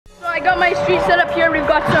got my street set up here. We've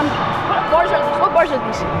got some, what bars are these? What bars are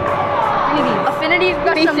these? Affinities. We've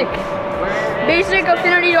got Basic. Some basic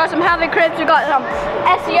affinity. We got some Havoc cribs. We got some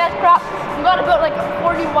SES props. We got about like a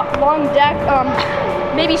 40 long deck,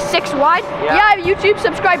 maybe 6 wide. Yeah, YouTube,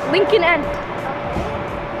 subscribe, link in end.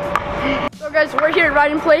 So guys, we're here at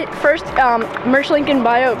Ride and Play. First, merch link in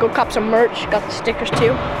bio. Go cop some merch. Got the stickers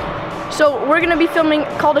too. So we're gonna be filming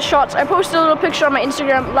call to shots. I posted a little picture on my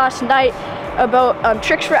Instagram last night about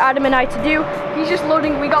tricks for Adam and I to do. He's just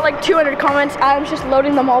loading. We got like 200 comments. Adam's just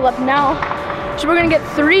loading them all up now. So we're gonna get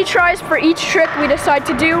 3 tries for each trick we decide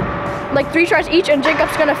to do. Like 3 tries each, and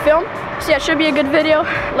Jacob's gonna film. So yeah, it should be a good video.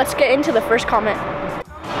 Let's get into the first comment.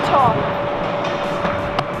 Tom.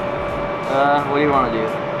 What do you want to do?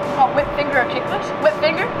 Oh, whip finger or kickless? Whip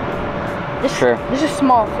finger? Sure. This is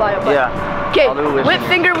small fly up. Yeah. Okay, whip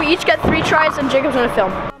finger. We each get 3 tries, and Jacob's gonna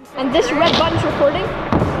film. And this red button's recording.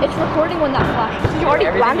 It's recording when that flashes. Did you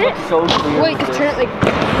already land it? So clear. Wait, just turn it like.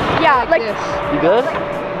 Yeah, like this. You good?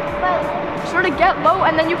 Sort of get low,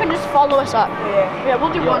 and then you can just follow us up. Yeah,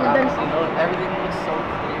 we'll do one and then. Everything looks so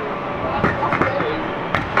clear.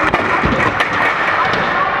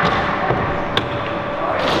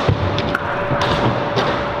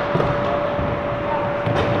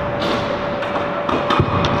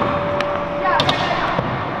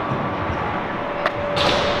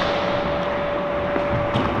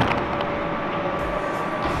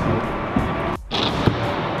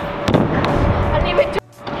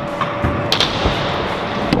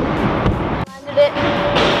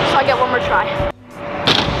 I get one more try.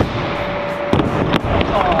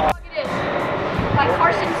 Oh. Look at it. Like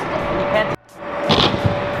Carson's. You can't.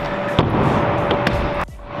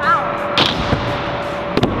 Ow.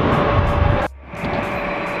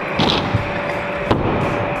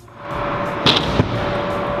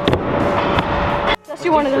 Let's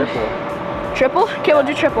do one of those. Triple? Okay, we'll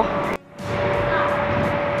do triple.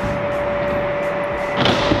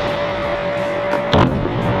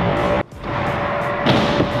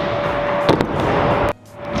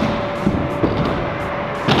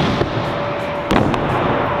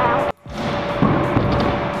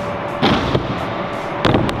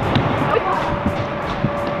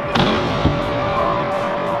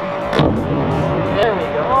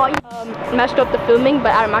 Messed up the filming,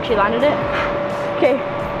 but Adam actually landed it. Okay,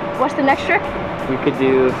 what's the next trick? We could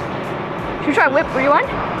do. Should we try whip rewind?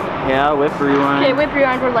 Yeah, whip rewind. Okay, whip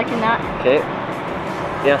rewind, we're liking that. Okay.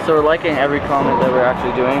 Yeah, so we're liking every comment that we're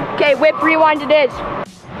actually doing. Okay, whip rewind it is.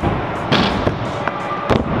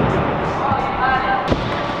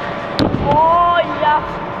 Oh,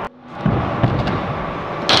 yeah.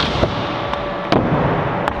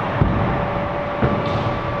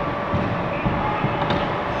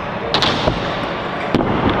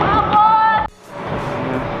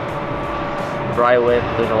 Bry whip,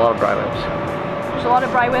 there's a lot of bry whips. There's a lot of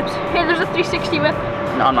bry whips. Hey, there's a 360 whip.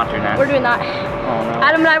 No, I'm not doing that. We're doing that. Oh no.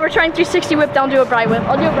 Adam and I were trying 360 whip, don't do a bry whip.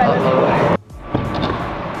 I'll do a bry whip.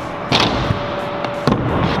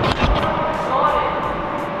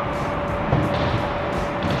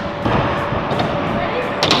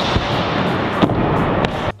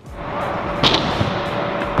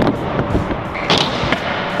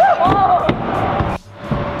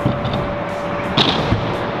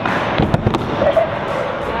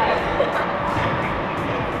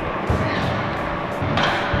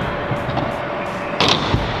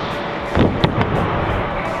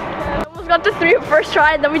 Got the 3 first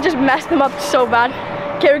try, and then we just messed them up so bad.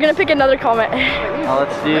 Okay, we're gonna pick another comment.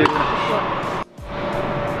 Let's do this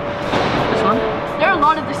one. There are a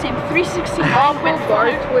lot of the same 360 with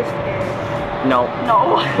bar twist. No.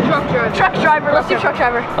 No. Truck driver. Truck driver. Let's do truck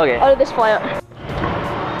driver. Okay. Out of this fly out.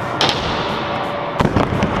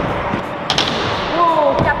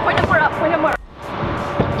 Whoa. Yeah, point it more up. Point it more up.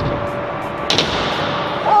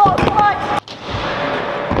 Oh, come on.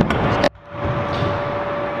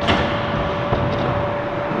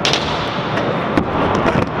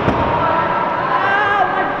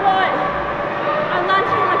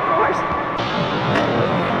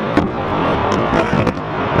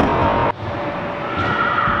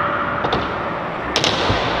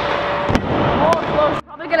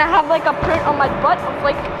 Gonna have like a print on my butt of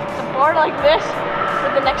like the bar like this for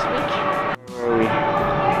the next week. Where are we?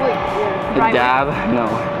 Wait, the dab? No.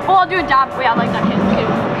 Oh, I'll do a dab. Wait, I like that kid. Okay.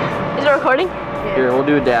 Is it recording? Yeah. Here, we'll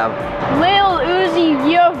do a dab. Lil Uzi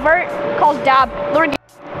Vert calls dab. Lord.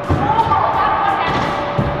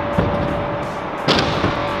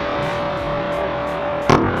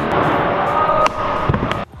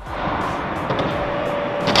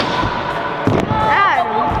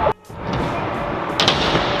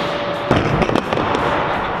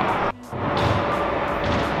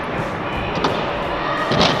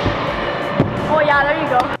 Yeah, there you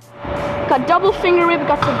go. Got double finger whip,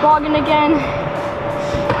 got toboggan again.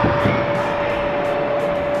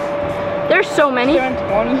 There's so many. 20.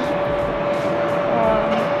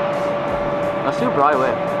 Let's do bri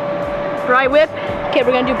whip. Bri whip. Okay,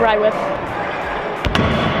 we're gonna do bri whip.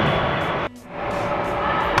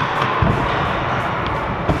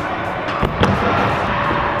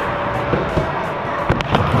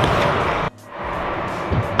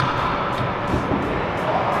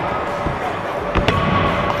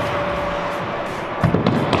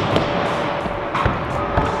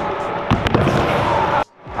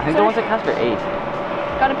 I think the ones that cast are 8.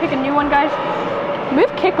 Gotta pick a new one, guys. We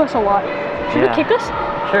have kickless a lot. Should we kickless?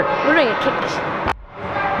 Sure. We're doing a kickless.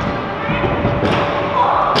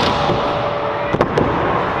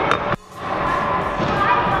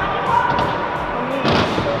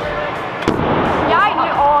 Yeah, I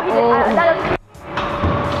knew. Oh, he did. That doesn't.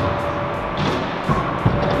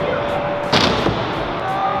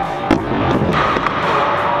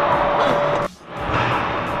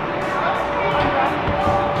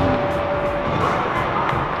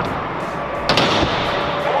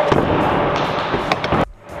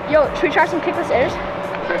 Yo, should we try some kickless airs?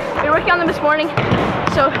 Sure. We were working on them this morning,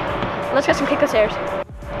 so let's get some kickless airs.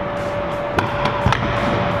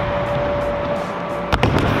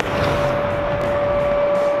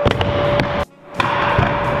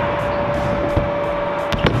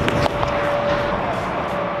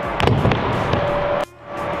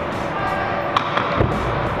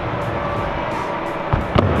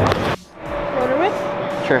 Rotor whip?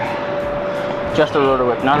 Sure. Just a rotor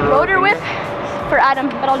whip, not a Rotor whip for Adam,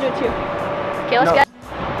 but I'll do it too. Okay, let's get. I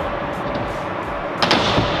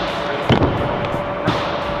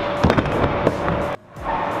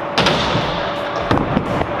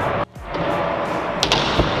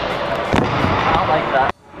don't like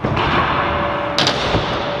that.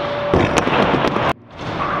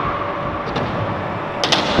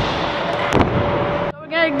 So we're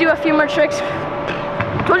gonna do a few more tricks.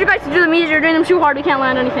 Told you guys to do them easier, doing them too hard, we can't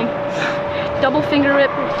land anything. Double finger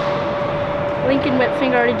whip. Lincoln whip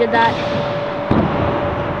finger, already did that.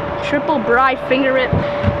 Triple bri finger whip.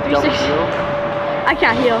 360. I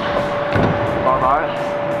can't heel. Bar bar?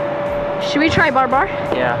 Should we try bar bar?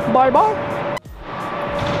 Yeah. Bar bar?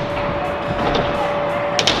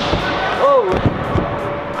 Oh!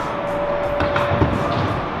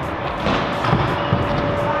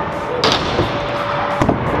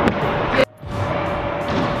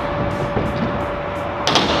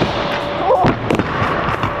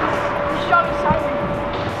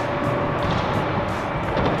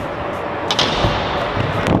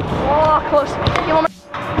 Close. Okay, one more.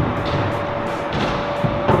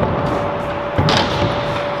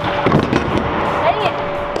 Dang it.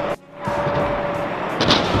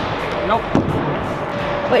 Nope.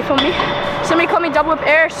 Wait for me. Somebody called me double whip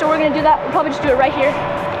air, so we're gonna do that. We'll probably just do it right here.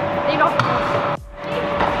 There you go.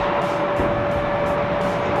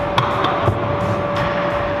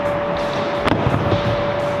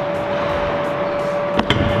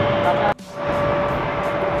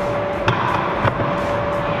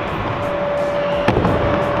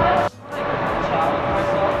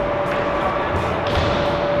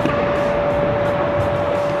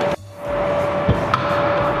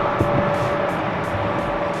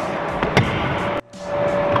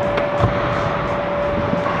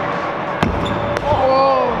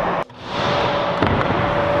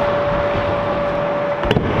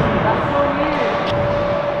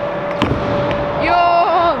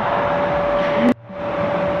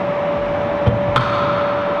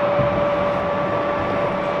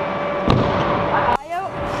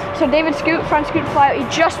 So David Scoot, front scoot fly out, he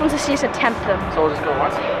just wants to see us attempt them. So we'll just go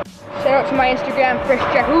once? Shout out to my Instagram, Fresh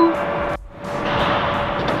Yahoo.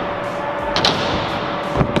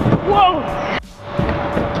 Whoa!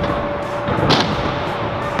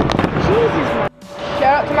 Jesus, man.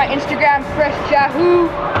 Shout out to my Instagram, Fresh Yahoo.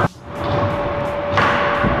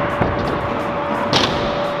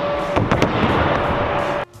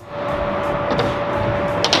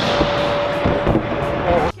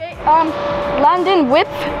 Okay, Landon whip.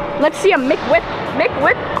 Let's see a Mick whip. Mick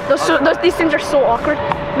whip. These things are so awkward.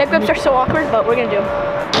 Mick whips are so awkward, but we're gonna do them.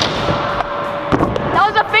 That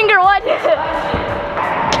was a finger one.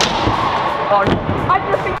 Oh, I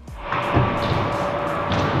did a finger.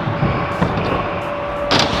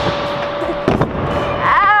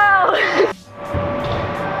 Ow!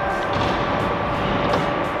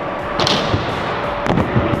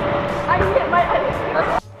 I hit my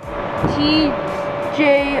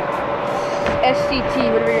TJSCT,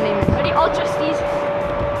 whatever your name is. Ready? I'll just these.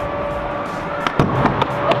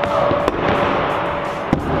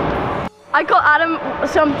 I call Adam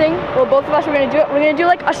something. Well, both of us are gonna do it. We're gonna do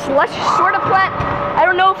like a slush sort of plant. I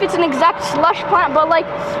don't know if it's an exact slush plant, but like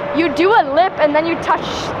you do a lip and then you touch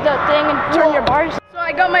the thing and turn your bars. So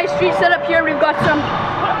I got my street set up here. We've got some,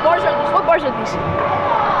 what bars are these? What bars are these?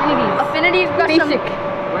 Affinities. We've got Basic.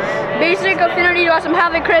 some basic affinity. We got some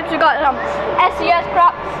havoc cribs. We got SES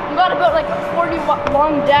crap. We got about like a 40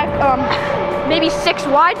 long deck, maybe 6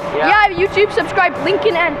 wide. Yeah, YouTube, subscribe,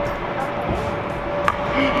 Lincoln and.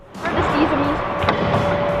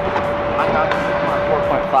 I got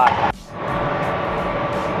 4.5.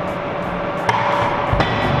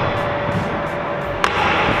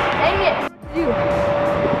 Dang it!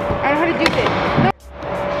 I know how to do this.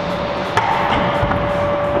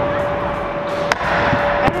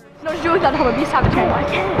 No, just do it without helmet. Be a savage gang. I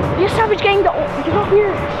can't. Be a savage gang. You're not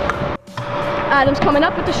here. Adam's coming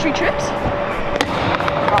up with the street trips.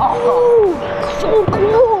 Oh, so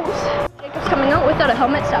close. Jacob's coming out without a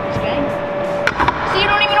helmet. Savage gang. See, you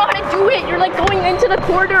don't even know how to do it. You're like going into the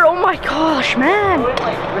corner. Oh my gosh, man. Do it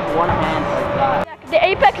like with one hand like that. The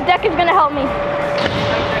apex deck is gonna help me.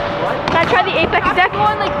 Can I try the apex deck?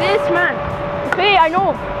 Going like this, man. Okay, I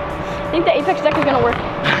know. I think the apex deck is gonna work.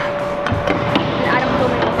 And Adam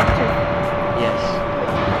filming with it too. Yes.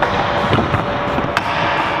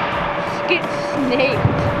 Get snaked.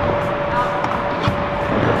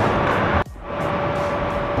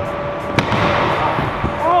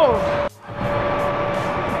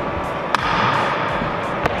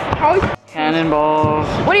 Cannonballs.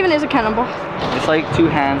 What even is a cannonball? It's like 2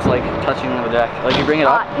 hands like touching the deck. Like you bring it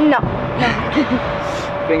up. No.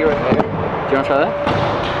 Finger with there. Do you want to try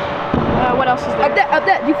that? What else is there? Up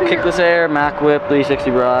that. You finger. Kickless air, Mac whip,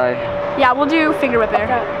 360 bri. Yeah, we'll do finger whip there.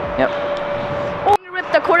 Yep. Oh, finger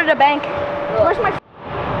whip the quarter to bank. Where's my?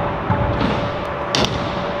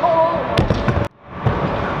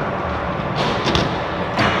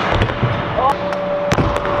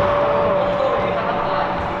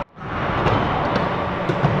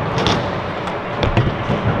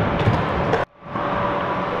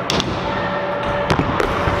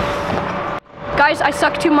 Guys, I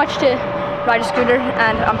suck too much to ride a scooter,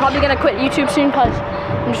 and I'm probably gonna quit YouTube soon because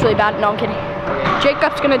I'm just really bad. No, I'm kidding.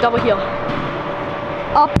 Jacob's gonna double heel.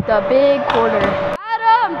 Up the big corner.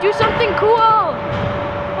 Adam, do something cool.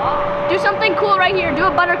 Do something cool right here. Do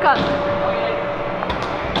a buttercup.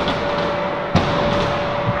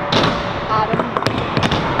 Adam.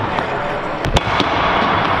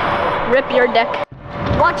 Rip your deck.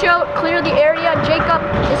 Watch out, clear the area. Jacob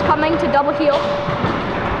is coming to double heel.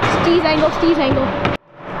 Steve's angle.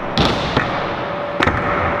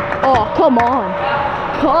 Oh, come on.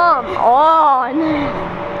 Come on.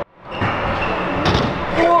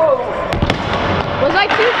 Whoa. Was I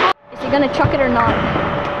too close? Is he gonna chuck it or not?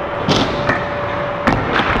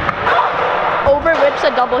 Over whips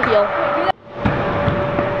a double heel.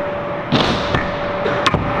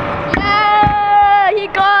 Yeah, he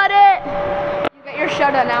got it. You get your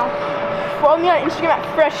shutout now. Follow me on Instagram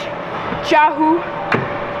at Fresh Yahoo.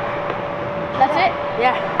 That's it?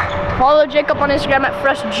 Yeah. Follow Jacob on Instagram at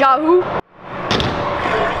Fresh Yahoo.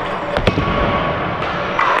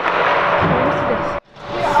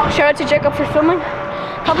 Shout out to Jacob for filming.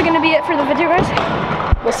 Probably gonna be it for the video, guys.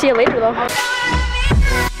 We'll see you later though.